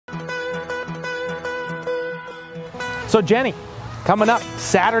So Jenny, coming up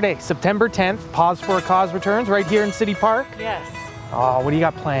Saturday, September 10th, Paws for a Cause returns right here in City Park. Yes. Oh, what do you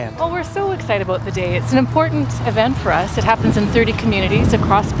got planned? Well, we're so excited about the day. It's an important event for us. It happens in 30 communities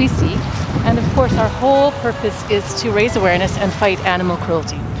across BC. And of course, our whole purpose is to raise awareness and fight animal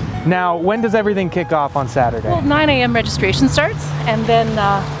cruelty. Now, when does everything kick off on Saturday? Well, 9 a.m. registration starts, and then,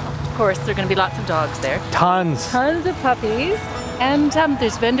 of course, there are going to be lots of dogs there. Tons of puppies. And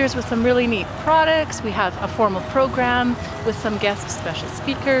there's vendors with some really neat products. We have a formal program with some guest special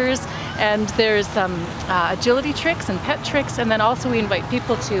speakers. And there's some agility tricks and pet tricks. And then also we invite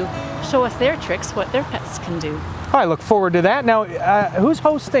people to show us their tricks, what their pets can do. I look forward to that. Now, who's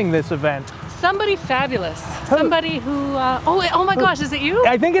hosting this event? Somebody fabulous. Somebody who, oh my gosh, is it you?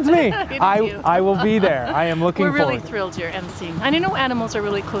 I think it's me. You. I will be there. I am looking forward. We're really thrilled you're emceeing. And I know animals are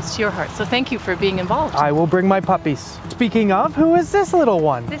really close to your heart, so thank you for being involved. I will bring my puppies. Speaking of, who is this little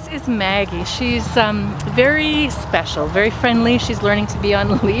one? This is Maggie. She's very special, very friendly. She's learning to be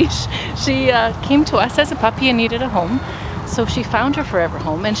on a leash. She came to us as a puppy and needed a home, so she found her forever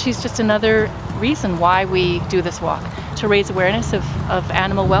home, and she's just another reason why we do this walk, to raise awareness of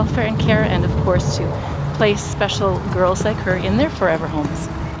animal welfare and care, and of course to place special girls like her in their forever homes.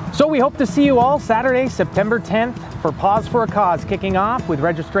 So we hope to see you all Saturday, September 10th for Paws for a Cause, kicking off with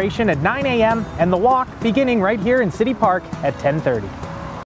registration at 9 a.m. and the walk beginning right here in City Park at 10:30.